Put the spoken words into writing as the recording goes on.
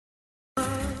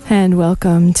and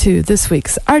welcome to this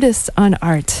week's Artists on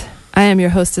Art. I am your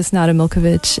hostess, Nada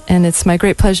Milkovich, and it's my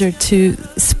great pleasure to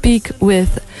speak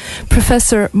with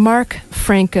Professor Mark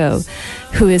Franko,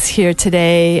 who is here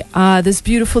today, this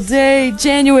beautiful day,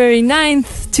 January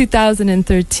 9th,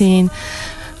 2013.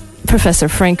 Professor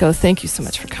Franko, thank you so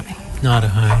much for coming. Nada,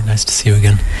 hi. Nice to see you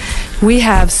again. We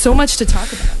have so much to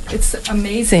talk about. It's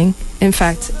amazing. In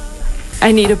fact,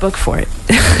 I need a book for it.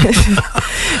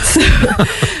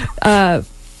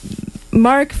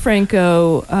 Mark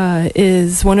Franko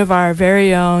is one of our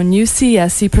very own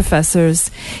UCSC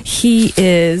professors. He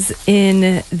is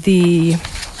in the,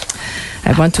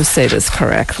 I want to say this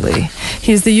correctly,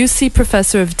 he's the UC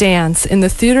professor of dance in the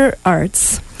theater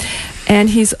arts, and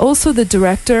he's also the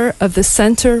director of the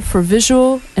Center for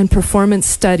Visual and Performance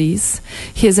Studies.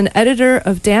 He is an editor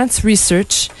of Dance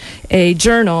Research, a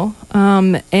journal,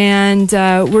 and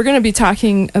we're going to be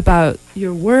talking about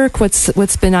your work,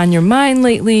 what's been on your mind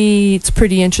lately. It's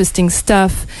pretty interesting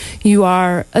stuff. You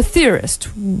are a theorist,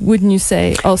 wouldn't you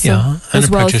say? Also, yeah, and a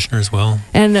practitioner as well,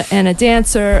 and a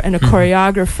dancer and a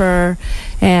choreographer.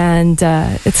 And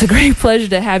it's a great pleasure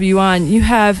to have you on. You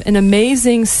have an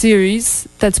amazing series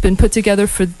that's been put together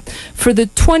for the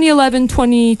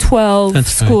 2011-2012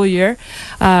 school year.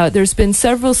 There's been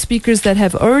several speakers that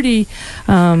have already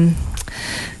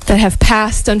that have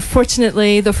passed,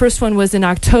 unfortunately. The first one was in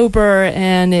October,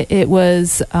 and it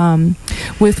was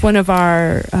with one of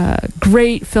our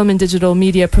great film and digital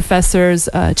media professors,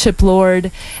 Chip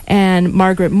Lord and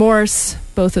Margaret Morse,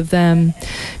 both of them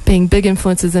being big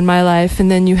influences in my life. And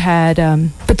then you had,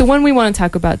 but the one we want to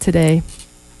talk about today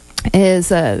is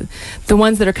the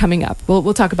ones that are coming up.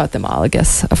 We'll talk about them all, I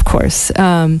guess, of course.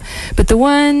 But the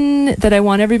one that I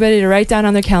want everybody to write down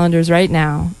on their calendars right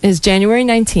now is January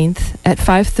 19th at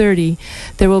 5:30.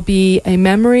 There will be a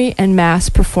memory and mass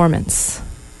performance.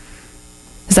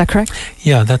 Is that correct?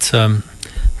 Yeah, that's some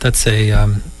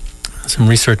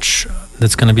research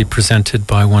that's going to be presented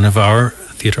by one of our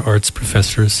theater arts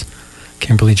professors,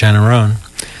 Kimberly Janarone.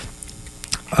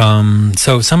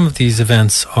 So some of these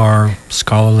events are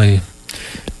scholarly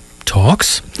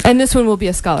talks. And this one will be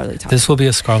a scholarly talk. This will be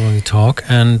a scholarly talk,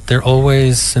 and they're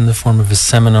always in the form of a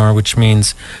seminar, which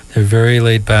means they're very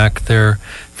laid back, they're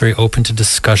very open to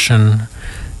discussion.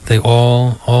 They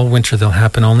all winter, they'll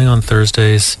happen only on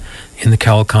Thursdays in the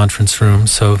Cowell Conference Room.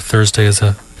 So Thursday is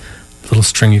a little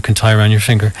string you can tie around your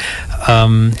finger.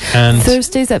 And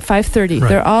Thursdays at 5:30. Right.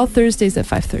 They're all Thursdays at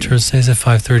 5:30. Thursdays at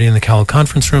 5:30 in the Cowell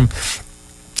Conference Room.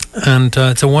 And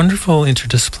it's a wonderful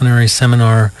interdisciplinary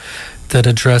seminar that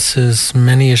addresses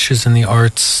many issues in the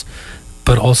arts,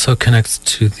 but also connects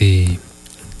to the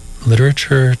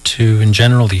literature, to, in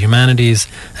general, the humanities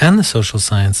and the social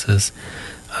sciences.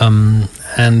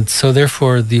 And so,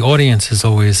 therefore, the audience is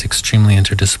always extremely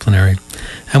interdisciplinary.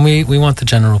 And we want the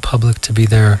general public to be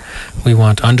there. We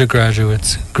want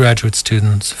undergraduates, graduate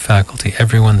students, faculty,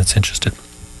 everyone that's interested.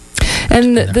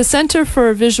 And the Center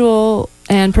for Visual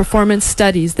and Performance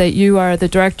Studies that you are the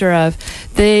director of,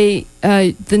 the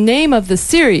name of the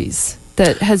series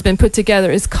that has been put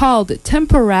together is called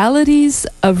Temporalities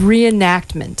of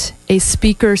Reenactment, a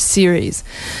speaker series.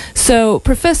 So,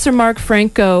 Professor Mark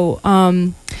Franko,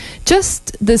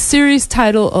 just the series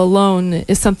title alone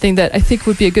is something that I think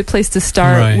would be a good place to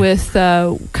start with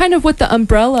kind of what the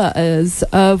umbrella is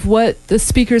of what the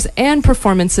speakers and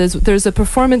performances. There's a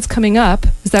performance coming up,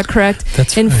 is that correct?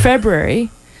 That's in right. February.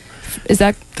 Is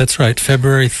that? That's right,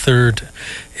 February 3rd.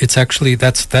 It's actually,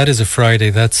 that is a Friday.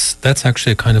 That's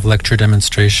actually a kind of lecture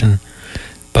demonstration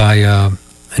by an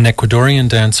Ecuadorian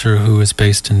dancer who is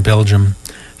based in Belgium,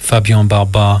 Fabien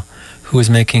Barba, who is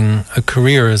making a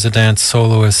career as a dance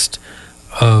soloist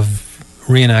of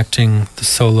reenacting the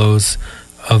solos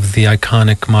of the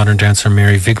iconic modern dancer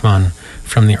Mary Wigman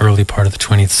from the early part of the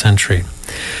 20th century.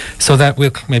 So that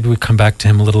maybe we'll come back to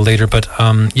him a little later. But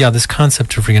this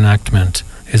concept of reenactment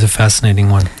is a fascinating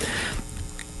one.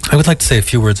 I would like to say a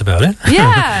few words about it.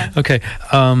 Yeah. Okay.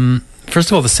 First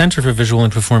of all, the Center for Visual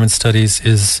and Performance Studies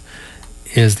is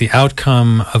the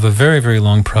outcome of a very, very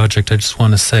long project. I just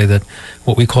want to say that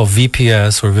what we call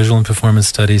VPS, or Visual and Performance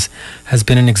Studies, has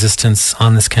been in existence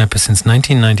on this campus since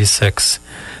 1996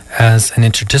 as an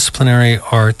interdisciplinary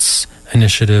arts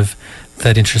initiative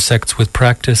that intersects with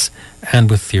practice and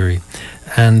with theory.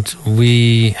 And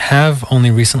we have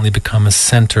only recently become a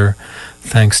center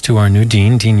thanks to our new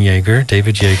dean, Dean Yeager,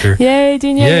 David Yeager. Yay,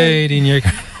 Dean Yeager. Yay, Dean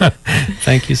Yeager.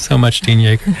 Thank you so much, Dean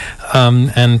Yeager.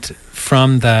 And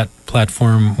from that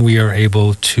platform, we are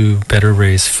able to better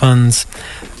raise funds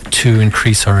to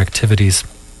increase our activities.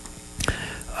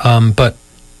 But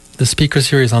the speaker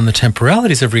series on the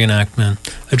temporalities of reenactment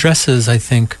addresses, I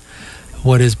think,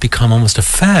 what has become almost a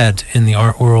fad in the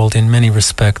art world in many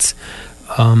respects,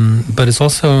 but is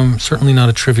also certainly not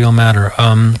a trivial matter.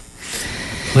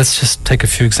 Let's just take a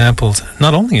few examples,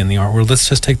 not only in the art world. Let's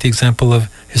just take the example of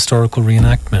historical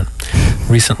reenactment.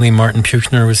 Recently, Martin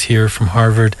Puchner was here from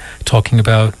Harvard talking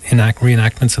about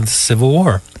reenactments of the Civil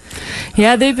War.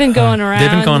 Yeah, they've been going around.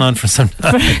 They've been going on for some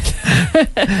time.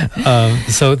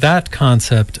 So that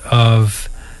concept of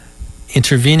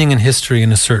intervening in history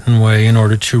in a certain way in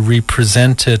order to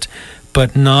represent it,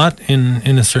 but not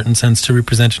in a certain sense to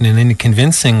represent it in any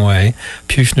convincing way.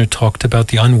 Puchner talked about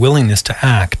the unwillingness to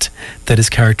act that is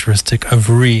characteristic of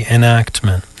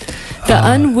reenactment. The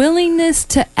unwillingness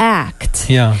to act.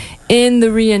 Yeah. In the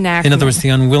reenactment. In other words, the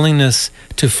unwillingness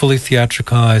to fully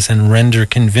theatricalize and render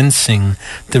convincing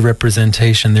the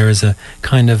representation. There is a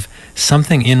kind of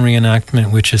something in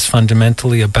reenactment which is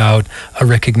fundamentally about a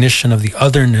recognition of the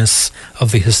otherness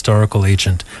of the historical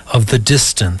agent, of the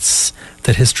distance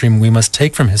that we must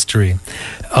take from history,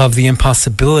 of the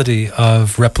impossibility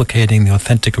of replicating the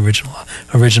authentic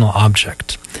original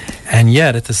object. And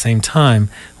yet, at the same time,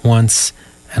 once,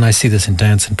 and I see this in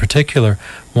dance in particular,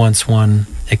 once one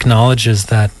acknowledges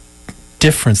that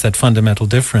difference, that fundamental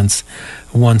difference,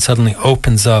 one suddenly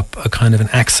opens up a kind of an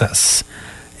access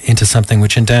into something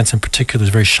which in dance in particular is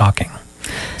very shocking.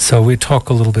 So we talk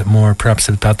a little bit more perhaps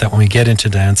about that when we get into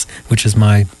dance, which is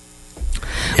my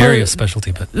area of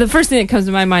specialty. But the first thing that comes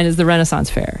to my mind is the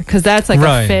Renaissance Fair, because that's like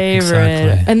right, a favorite.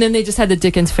 Exactly. And then they just had the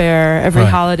Dickens Fair every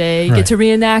holiday. You get to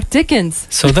reenact Dickens.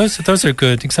 So those are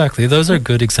good. Exactly, those are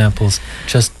good examples.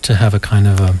 Just to have a kind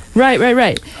of a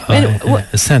right.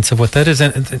 A sense of what that is.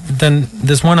 And then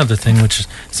there's one other thing which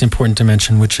is important to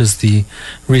mention, which is the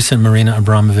recent Marina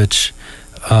Abramovich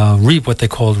what they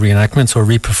called reenactments or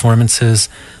reperformances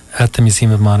at the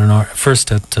Museum of Modern Art.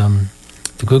 First at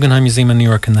the Guggenheim Museum in New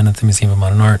York, and then at the Museum of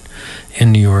Modern Art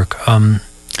in New York. I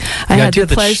had the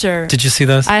pleasure. Did you see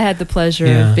those? I had the pleasure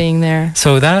of being there.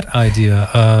 So that idea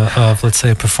of, let's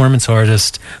say, a performance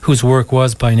artist whose work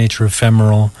was by nature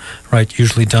ephemeral, right,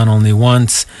 usually done only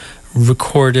once,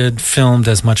 recorded, filmed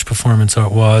as much performance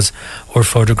art was, or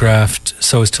photographed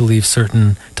so as to leave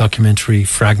certain documentary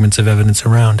fragments of evidence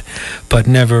around, but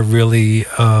never really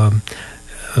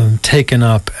taken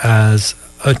up as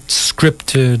a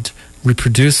scripted,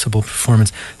 reproducible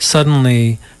performance.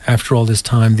 Suddenly, after all this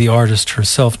time, the artist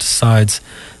herself decides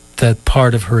that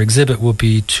part of her exhibit will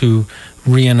be to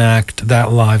reenact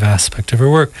that live aspect of her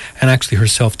work, and actually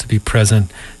herself to be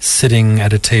present, sitting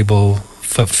at a table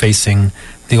facing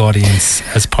the audience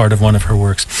as part of one of her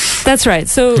works. That's right.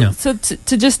 So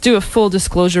to just do a full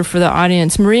disclosure for the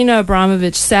audience, Marina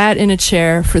Abramovich sat in a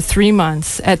chair for 3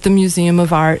 months at the Museum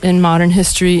of Art and Modern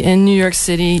History in New York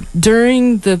City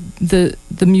during the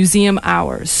museum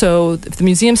hours. So if the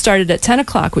museum started at 10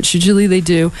 o'clock, which usually they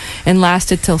do, and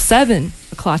lasted till 7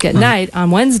 o'clock at night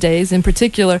on Wednesdays in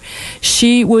particular,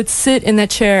 she would sit in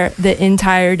that chair the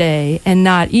entire day and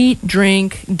not eat,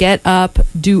 drink, get up,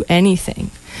 do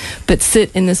anything, but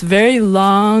sit in this very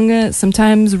long,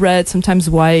 sometimes red, sometimes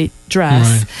white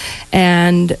dress,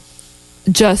 and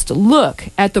just look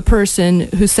at the person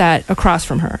who sat across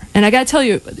from her. And I got to tell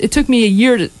you, it took me a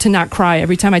year to not cry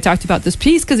every time I talked about this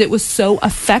piece, because it was so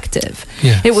effective.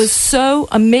 Yes. It was so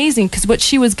amazing, because what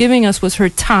she was giving us was her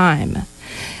time.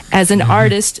 As an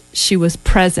artist, she was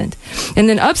present. And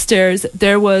then upstairs,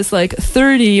 there was like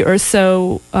 30 or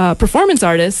so performance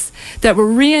artists that were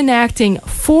reenacting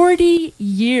 40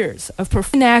 years of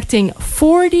reenacting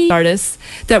 40 artists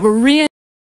that were reenacting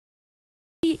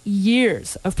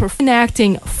years of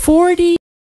reenacting 40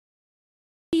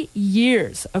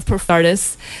 years of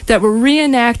artists that were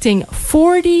reenacting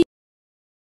 40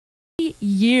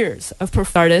 years of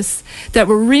artists that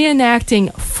were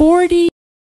reenacting 40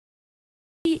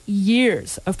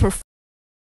 years of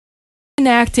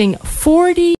reenacting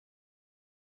 40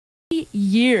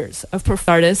 years of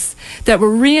artists that were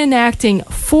reenacting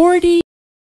 40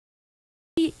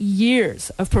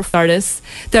 years of artists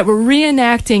that were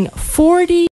reenacting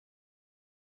 40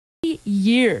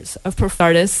 years of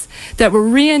artists that were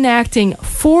reenacting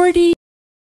 40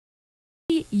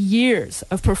 years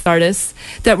of artists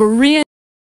that were reenacting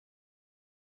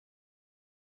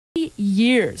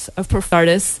years of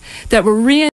artists that were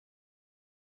reenacting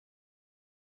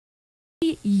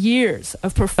years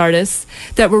of artists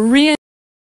that were reenacting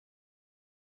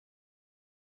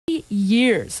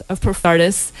years of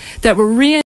artists that were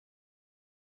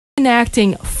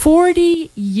reenacting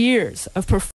 40 years of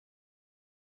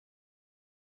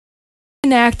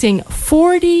reenacting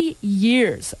 40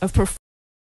 years of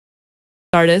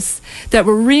artists that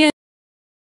were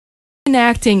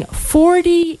reenacting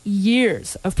 40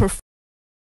 years of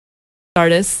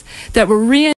artists that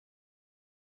were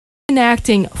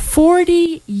reenacting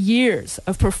 40 years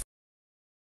of performance.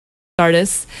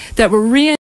 Artists that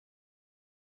were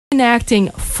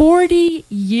reenacting 40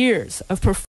 years of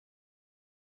performance.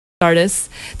 Artists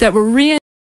that were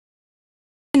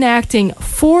reenacting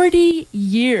 40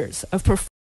 years of performance.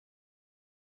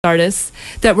 Artists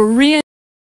that were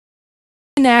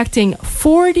reenacting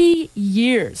 40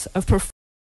 years of performance.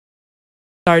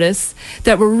 Artists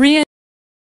that were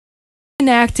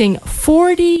reenacting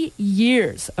 40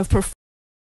 years of performance.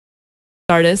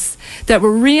 Artists that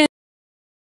were reenacting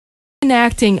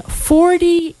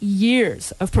 40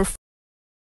 years of performance.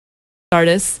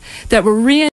 Artists that were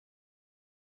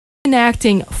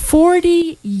reenacting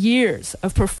 40 years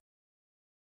of performance.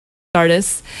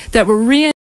 Artists that were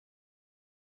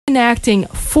reenacting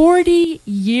 40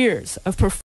 years of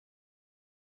performance.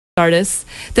 Artists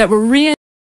that were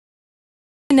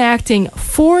reenacting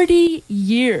 40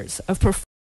 years of performance.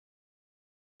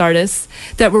 Artists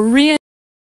that were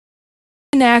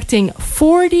reenacting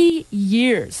 40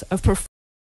 years of performance.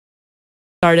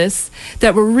 Artists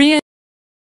that were reenacting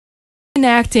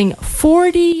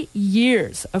 40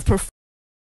 years of performance.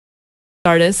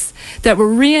 Artists that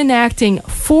were reenacting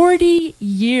 40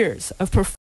 years of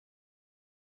performance.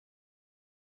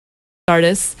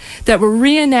 Artists that were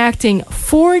reenacting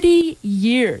 40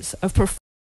 years of performance.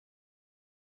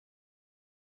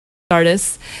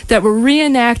 Artists that were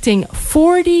reenacting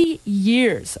 40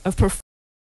 years of performance.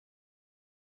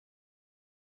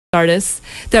 Artists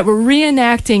that were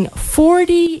reenacting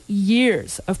 40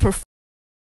 years of performance.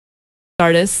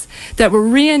 Artists that were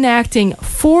reenacting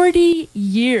 40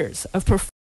 years of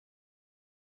performance.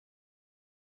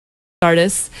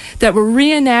 Artists that were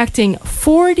reenacting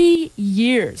 40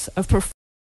 years of performance.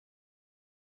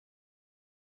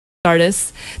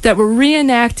 Artists that were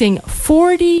reenacting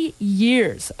 40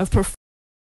 years of performance.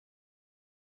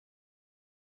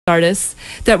 Artists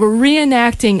that were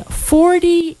reenacting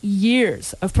 40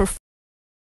 years of performance.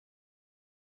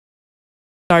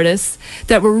 Artists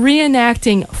that were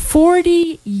reenacting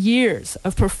 40 years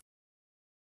of performance.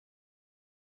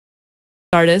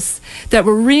 Artists that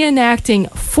were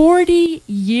reenacting 40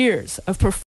 years of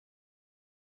performance.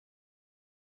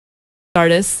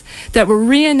 Artists that were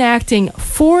reenacting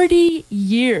 40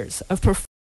 years of performance.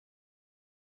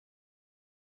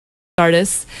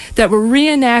 Artists that were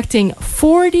reenacting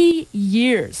 40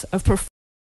 years of performance.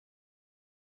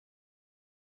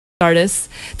 Artists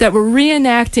that were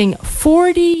reenacting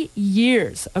 40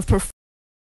 years of performance.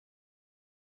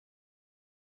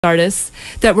 Artists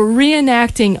that were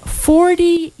reenacting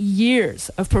 40 years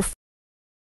of performance.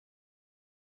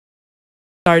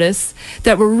 Artists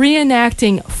that were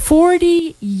reenacting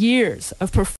 40 years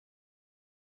of performance.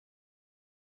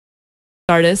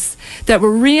 Artists that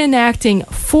were reenacting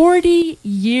 40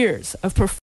 years of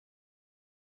performance.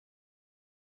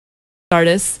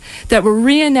 Artists that were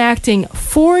reenacting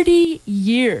 40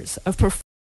 years of performance.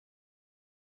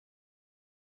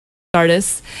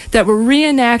 Artists that were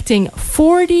reenacting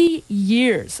 40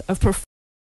 years of performance.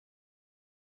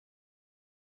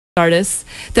 Artists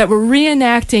that were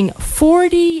reenacting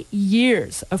 40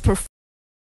 years of performance.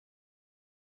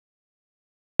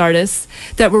 Artists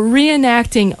that were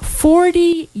reenacting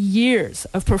 40 years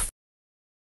of performance.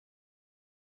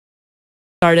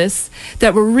 Artists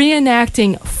that were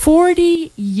reenacting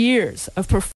 40 years of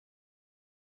performance.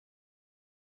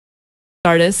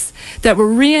 Artists that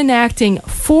were reenacting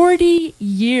 40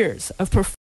 years of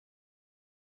performance.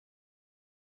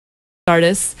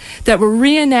 Artists that were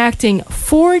reenacting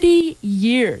 40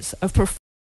 years of performance.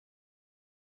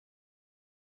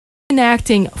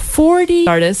 Reenacting 40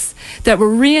 artists that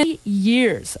were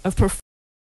years of performance.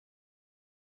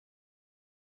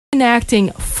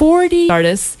 Reenacting 40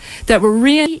 artists that were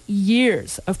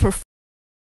years of performance.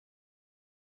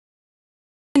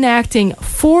 Reenacting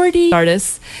 40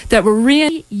 artists that were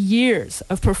years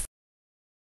of performance.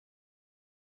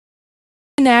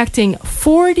 Reenacting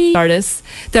 40 artists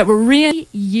that were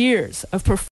years of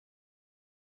performance.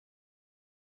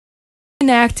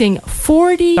 Reenacting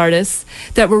 40 artists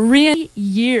that were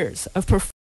years of performance.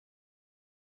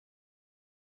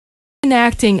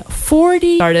 Reenacting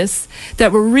 40 artists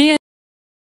that were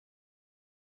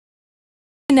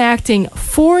reenacting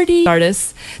 40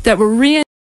 artists that were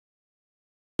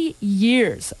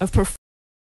years of performance.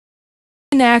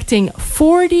 Reenacting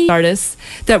 40 artists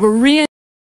that were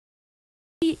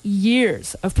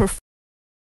years of performance.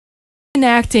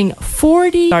 Reenacting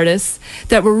 40 artists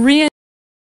that were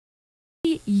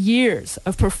years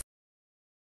of performance.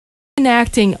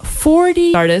 Reenacting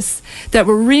 40 artists that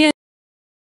were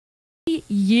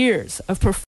years of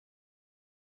performance.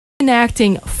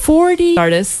 reenacting 40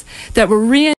 artists that were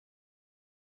reenacting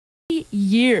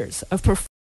years of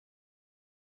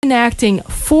reenacting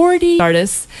 40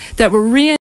 artists that were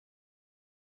reenacting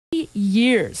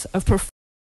years of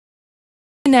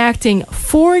reenacting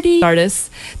 40 artists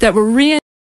that were reenacting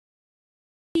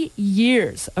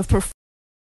years of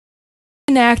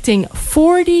reenacting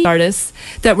 40 artists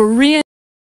that were reenacting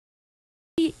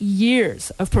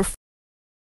years of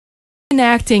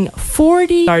reenacting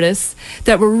 40 artists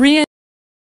that were reenacting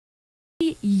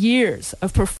years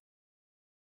of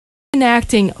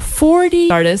reenacting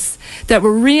 40 artists that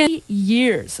were reenacting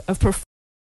years of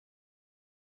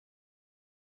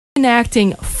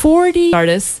reenacting 40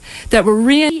 artists that were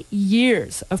reenacting years of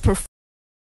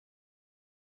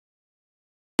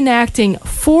reenacting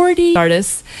 40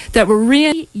 artists that were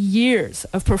reenacting years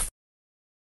of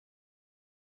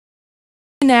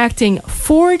reenacting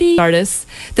 40 artists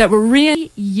that were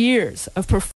reenacting years of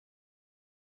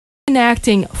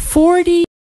reenacting 40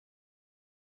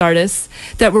 artists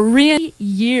that were reenacting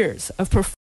years of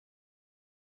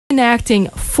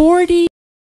reenacting 40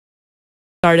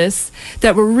 artists that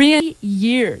were reenacting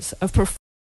years of reenacting 40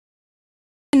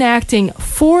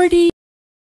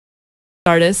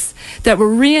 artists that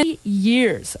were reenacting years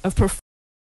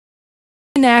of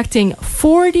reenacting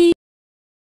 40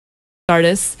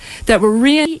 artists that were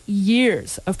reenacting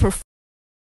years of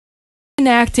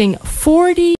reenacting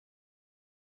 40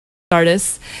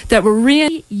 artists that were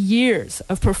reenacting years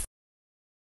of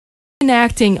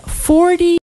reenacting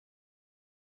 40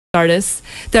 artists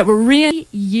that were reenacting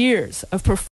years of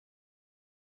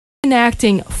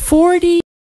reenacting 40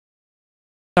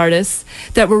 artists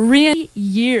that were reenacting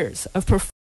years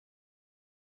of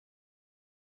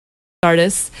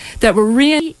artists that were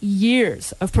reenacting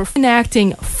years of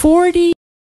reenacting 40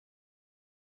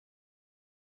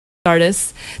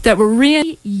 artists that were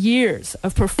reenacting years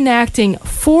of reenacting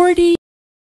 40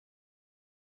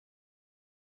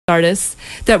 artists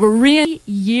that were reenacting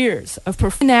years of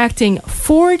reenacting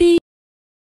 40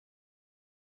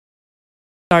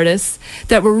 artists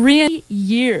that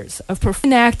were reenacting years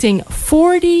of reenacting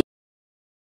 40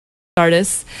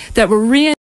 artists that were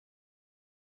reenacting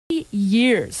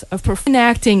years of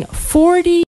reenacting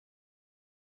 40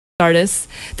 artists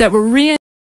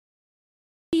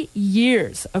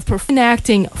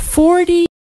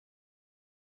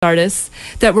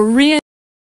that were reenacting years of reenacting 40 artists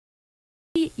that were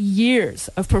reenacting years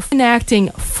of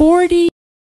reenacting 40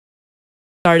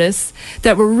 artists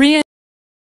that were reenacting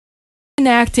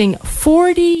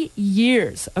 40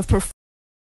 years of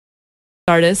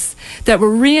artists that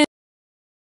were reenacting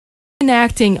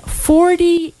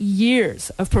 40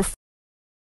 years of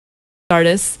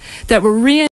artists that were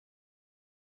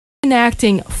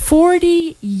reenacting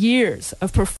 40 years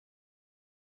of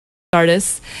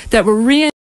artists that were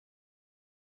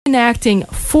reenacting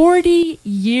 40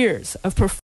 years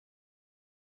of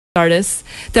artists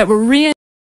that were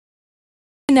reenacting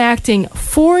 40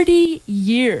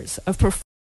 years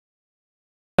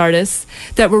of artists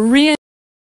that were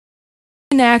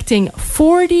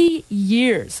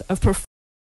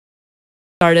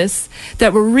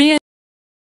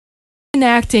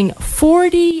reenacting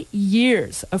 40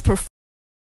 years of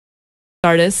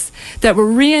artists that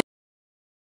were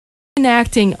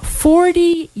reenacting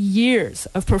 40 years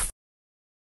of artists that were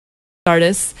reenacting 40 years of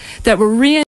artists that were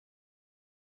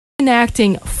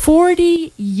reenacting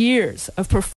 40 years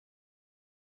of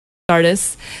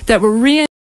artists that were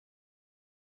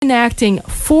reenacting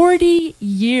 40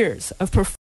 years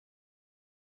of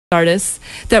artists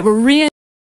that were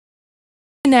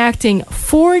reenacting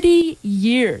 40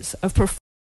 years of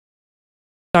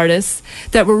artists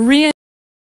that were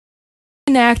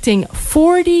reenacting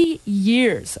 40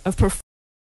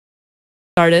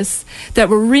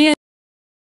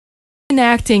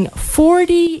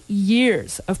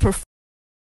 years of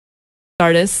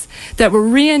artists that were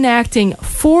reenacting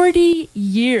 40 years of artists that were reenacting 40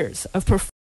 years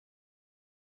of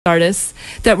artists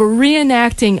that were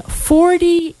reenacting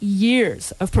 40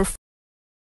 years of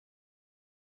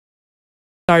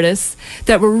artists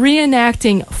that were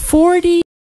reenacting 40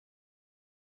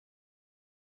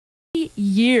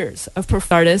 years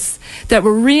of artists that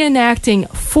were reenacting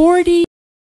 40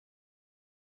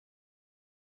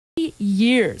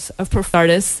 years of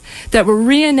artists that were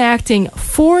reenacting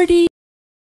 40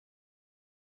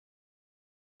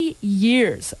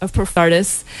 years of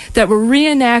artists that were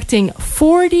reenacting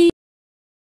 40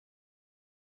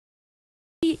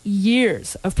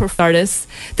 years of artists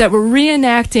that were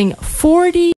reenacting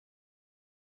 40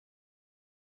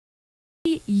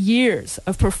 years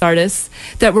of artists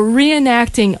that were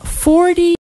reenacting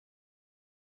 40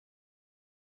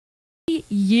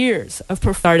 years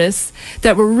of artists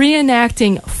that were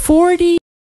reenacting 40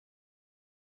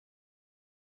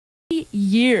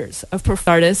 years of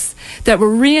artists that were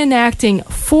reenacting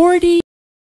 40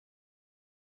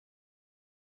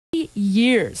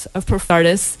 years of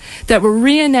artists that were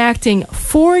reenacting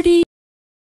 40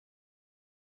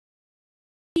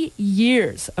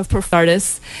 years of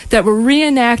artists that were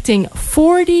reenacting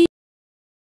 40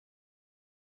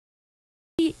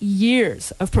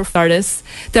 years of artists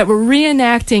that were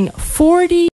reenacting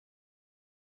 40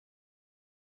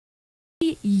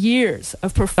 years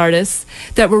of artists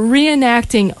that were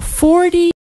reenacting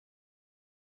 40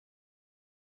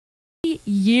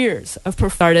 years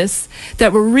of artists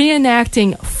that were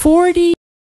reenacting 40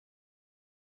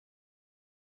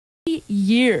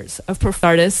 years of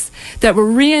artists that were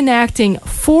reenacting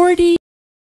 40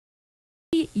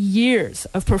 years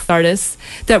of artists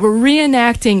that were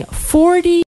reenacting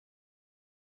 40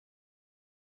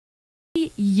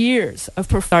 years of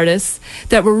artists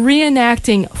that were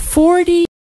reenacting 40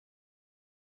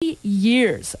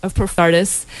 years of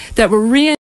artists that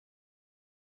were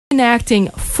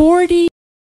reenacting 40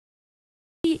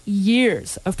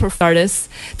 years of artists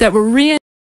that were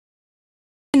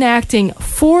reenacting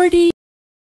 40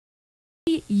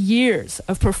 years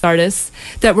of artists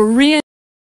that were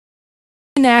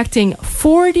reenacting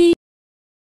 40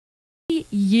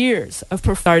 years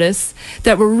of artists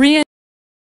that were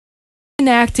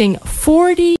reenacting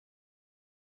 40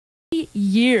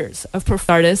 years of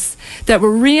artists that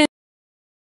were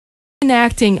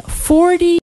reenacting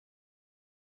 40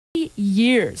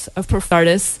 years of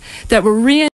artists that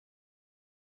were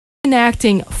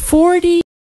reenacting 40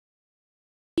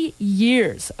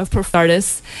 years of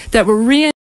artists that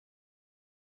were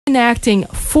reenacting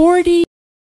 40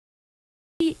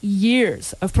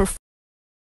 years of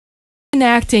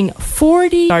reenacting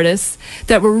 40 artists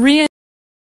that were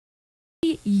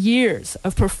years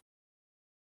of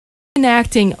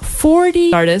reenacting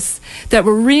 40 artists that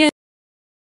were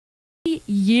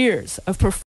years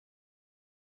of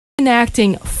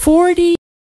reenacting 40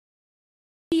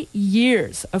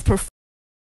 years of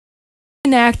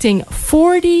reenacting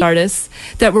 40 artists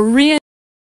that were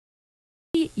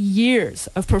years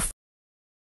of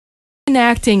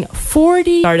reenacting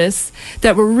 40 artists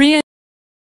that were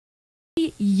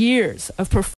years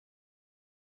of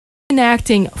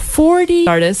reenacting 40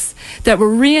 artists that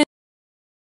were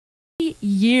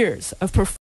years of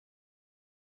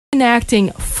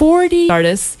reenacting 40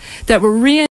 artists that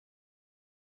were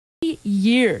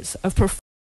years of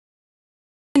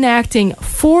reenacting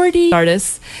 40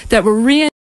 artists that were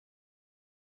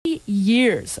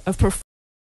years of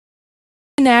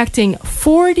reenacting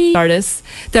 40 artists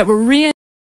that were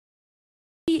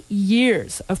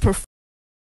years of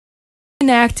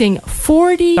reenacting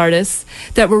 40 artists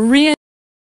that were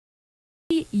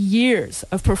years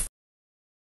of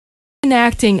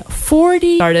reenacting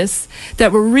 40 artists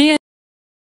that were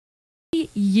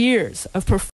years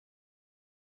of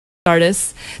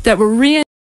artists that were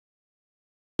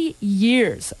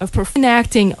years of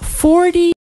reenacting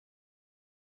 40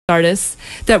 artists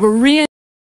that were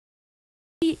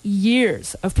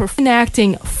years of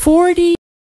reenacting 40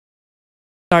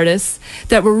 artists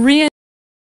that were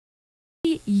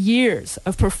years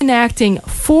of reenacting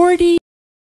 40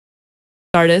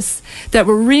 artists that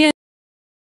were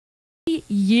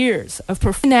years of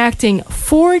reenacting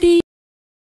 40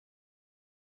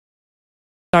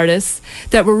 artists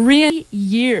that were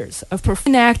years of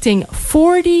reenacting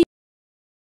 40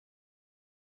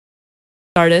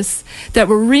 artists that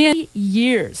were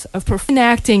years of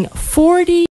reenacting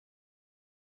 40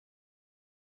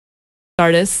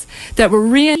 artists that were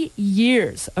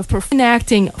years of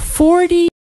reenacting 40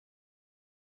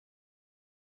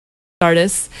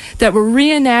 artists that were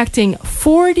reenacting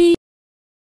 40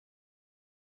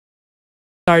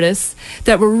 artists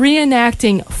that were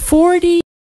reenacting 40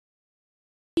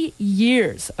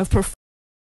 years of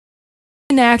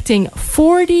reenacting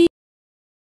 40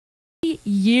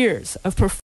 years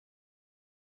of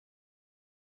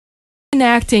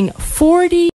reenacting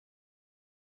 40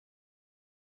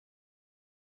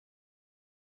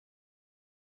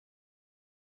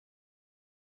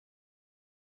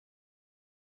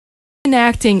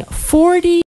 reenacting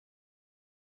 40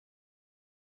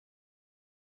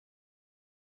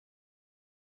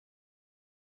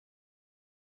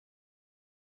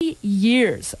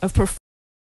 years of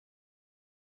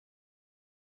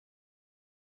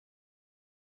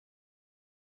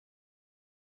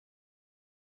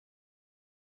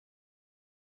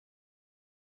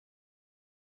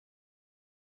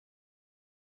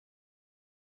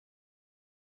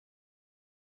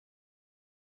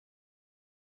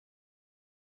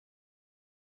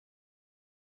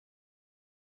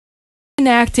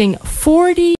enacting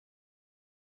 40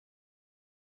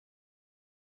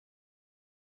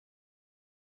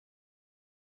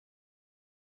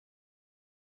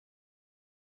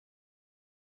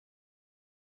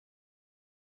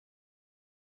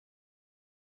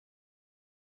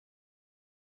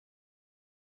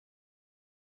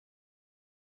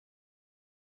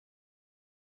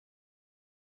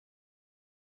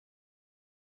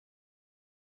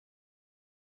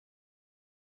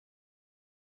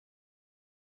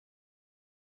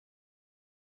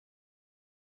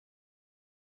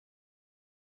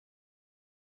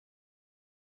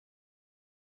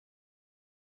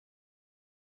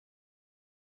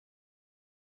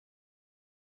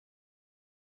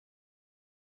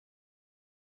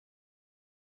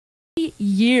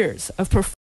 years of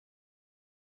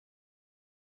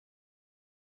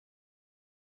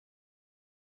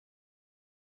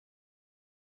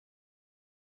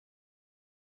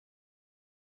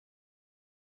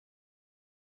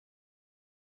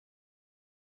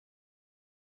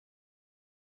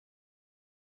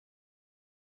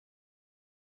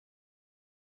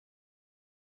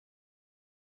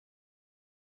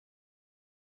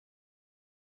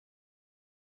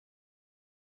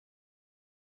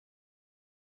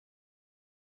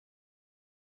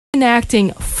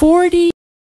enacting 40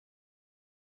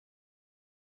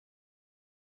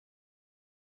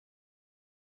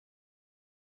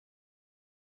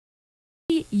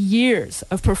 years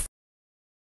of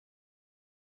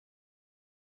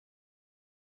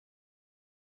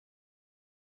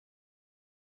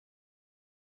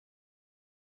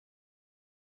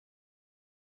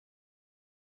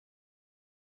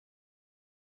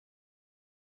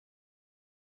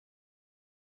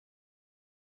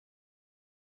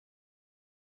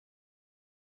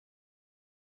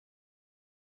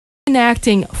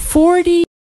enacting 40